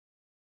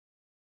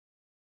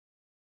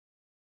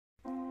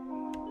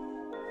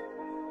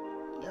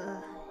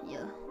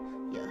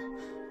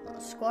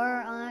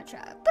Squirt on that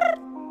track.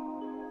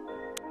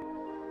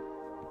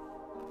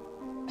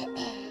 Yeah.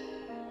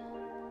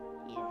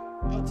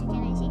 Hey, chicken,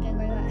 I see you go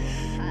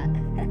hot.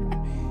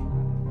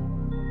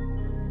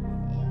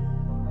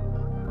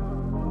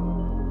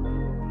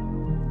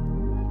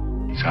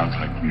 Sounds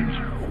like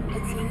music.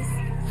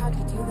 How'd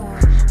you do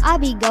that? I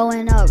be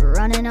going up,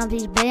 running up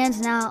these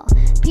bands now.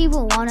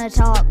 People wanna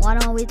talk, why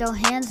don't we throw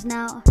hands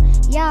now?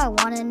 Yeah, I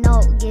wanna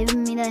know,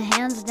 giving me the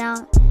hands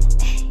down.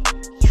 Ay,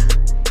 yeah,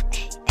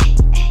 ay, ay,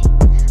 ay.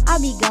 I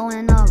be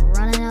going up,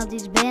 running up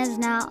these bands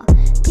now.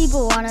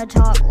 People wanna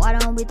talk, why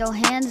don't we throw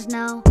hands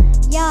now?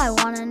 Yeah, I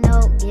wanna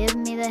know, give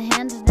me the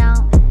hands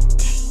down.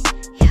 Ay,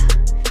 yeah,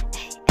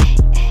 ay, ay,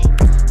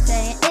 ay.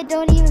 Saying it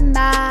don't even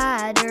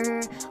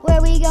matter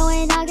where we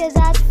going now, cause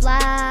that's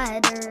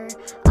flatter.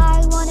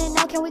 I wanna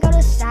know, can we go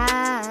to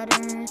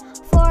Saturn?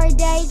 For a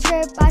day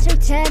trip, I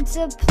took 10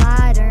 to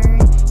Platter.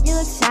 You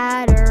look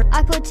sadder,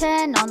 I put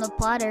 10 on the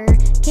platter.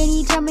 Can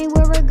you tell me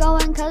where we're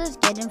going, cause it's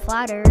getting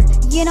flatter?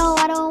 You know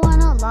I don't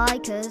wanna lie,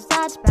 cause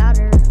that's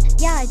better.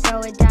 Yeah, I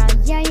throw it down,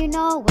 yeah, you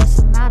know what's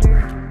the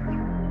matter.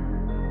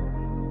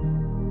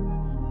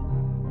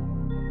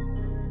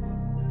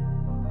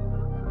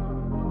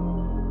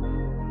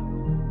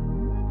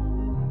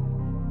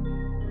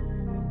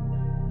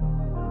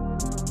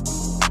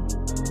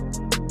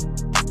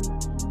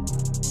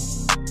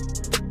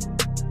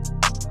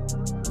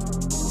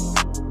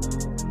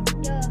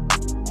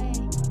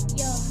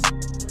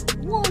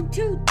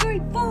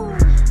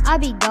 I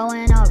be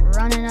going up,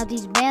 running up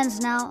these bands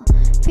now.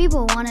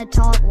 People wanna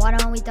talk, why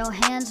don't we throw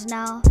hands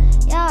now?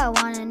 Yeah, I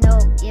wanna know,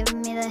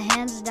 giving me the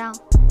hands down.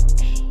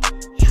 Ay,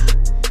 yeah,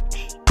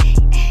 ay, ay,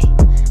 ay.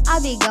 I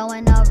be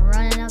going up,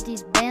 running up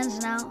these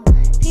bands now.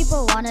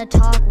 People wanna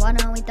talk, why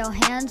don't we throw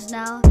hands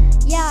now?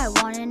 Yeah, I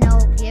wanna know,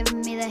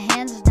 giving me the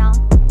hands down.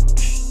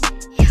 Ay,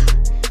 yeah,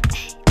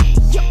 ay, ay,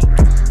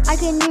 ay. I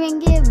couldn't even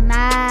get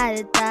mad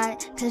at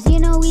that, cause you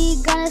know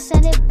we gonna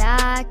send it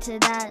back to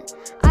that.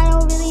 I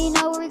don't really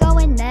know where we're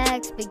going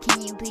next, but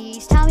can you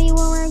please tell me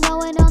when we're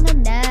going on the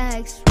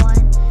next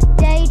one?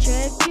 Day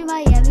trip to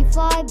Miami,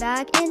 fly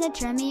back in the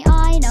Tremmy.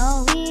 I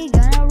know we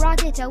gonna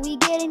rock it till we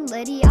getting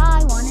litty.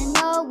 I wanna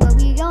know where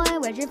we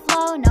going, where's your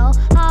flow? No,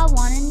 I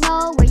wanna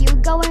know where you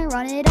going,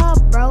 run it up,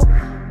 bro.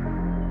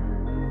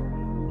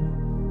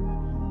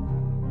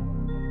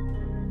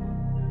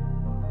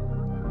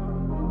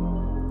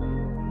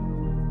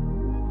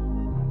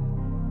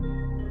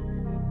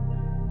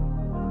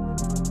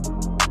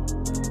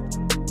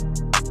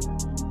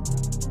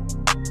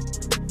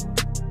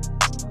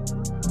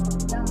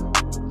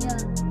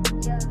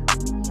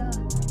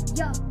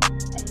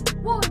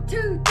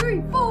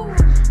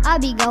 I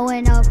be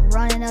going up,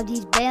 running up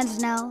these bands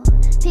now.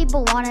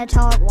 People wanna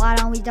talk, why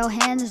don't we throw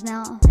hands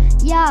now?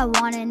 Yeah, I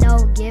wanna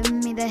know,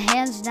 giving me the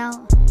hands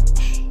now.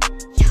 Ay,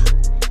 yeah,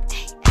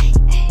 ay, ay,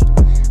 ay.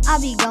 I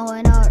be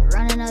going up,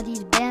 running up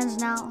these bands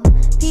now.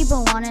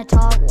 People wanna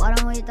talk, why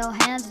don't we throw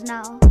hands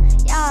now?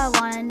 Yeah, I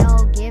wanna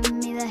know, giving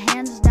me the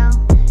hands down.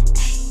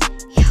 Ay,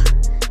 yeah,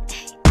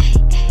 ay, ay,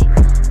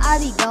 ay. I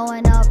be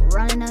going up,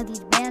 running up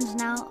these bands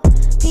now.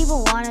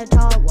 People wanna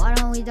talk, why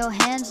don't we throw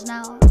hands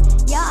now?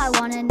 Yeah, I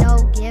wanna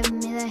know, give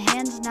me the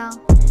hands now.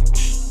 Ay,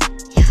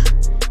 yeah,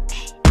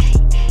 ay, ay,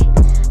 ay.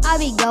 I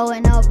be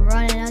going up,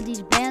 running up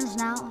these bands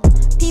now.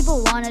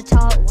 People wanna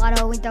talk, why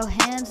don't we throw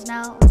hands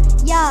now?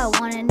 Yeah, I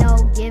wanna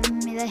know, give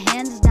me the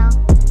hands now.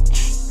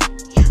 Ay,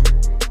 yeah,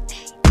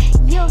 ay, ay,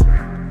 yeah.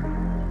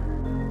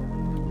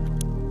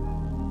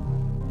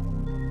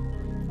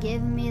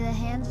 Give me the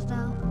hands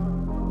now.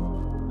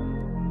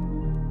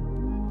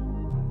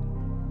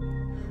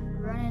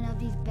 Running up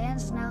these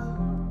bands now.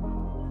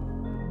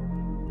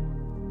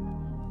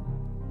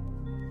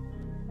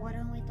 Why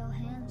don't we throw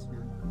hands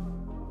now?